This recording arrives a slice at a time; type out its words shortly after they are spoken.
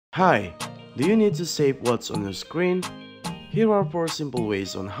Hi, do you need to save what's on your screen? Here are 4 simple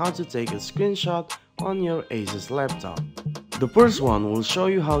ways on how to take a screenshot on your Asus laptop. The first one will show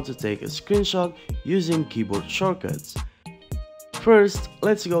you how to take a screenshot using keyboard shortcuts. First,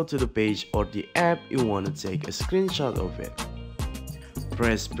 let's go to the page or the app you want to take a screenshot of it.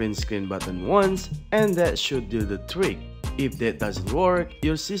 Press print screen button once and that should do the trick. If that doesn't work,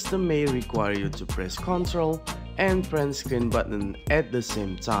 your system may require you to press Ctrl and print screen button at the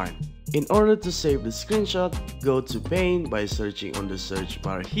same time. In order to save the screenshot, go to Paint by searching on the search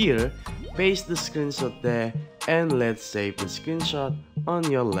bar here, paste the screenshot there, and let's save the screenshot on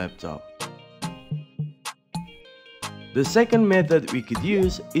your laptop. The second method we could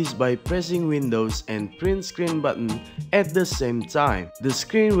use is by pressing Windows and print screen button at the same time. The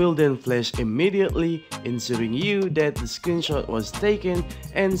screen will then flash immediately, ensuring you that the screenshot was taken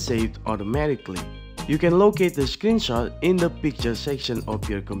and saved automatically. You can locate the screenshot in the picture section of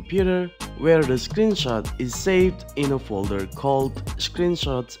your computer, where the screenshot is saved in a folder called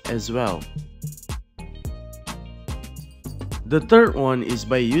screenshots as well. The third one is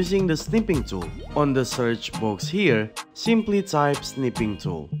by using the snipping tool. On the search box here, simply type snipping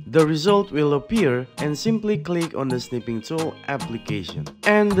tool. The result will appear and simply click on the snipping tool application.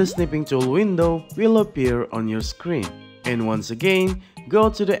 And the snipping tool window will appear on your screen. And once again, go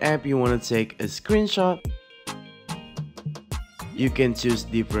to the app you want to take a screenshot. You can choose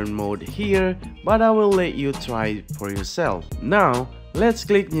different mode here, but I will let you try it for yourself. Now, let's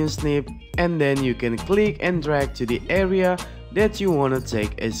click new snip and then you can click and drag to the area that you want to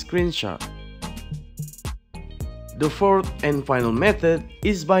take a screenshot. The fourth and final method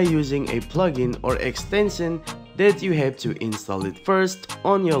is by using a plugin or extension that you have to install it first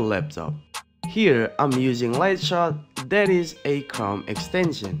on your laptop. Here I'm using Lightshot, that is a Chrome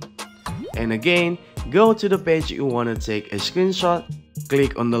extension. And again, go to the page you want to take a screenshot,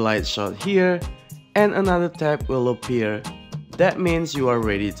 click on the Lightshot here, and another tab will appear. That means you are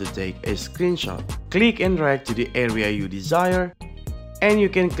ready to take a screenshot. Click and drag to the area you desire, and you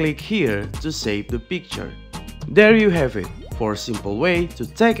can click here to save the picture. There you have it, 4 simple ways to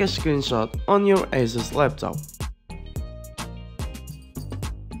take a screenshot on your Asus laptop.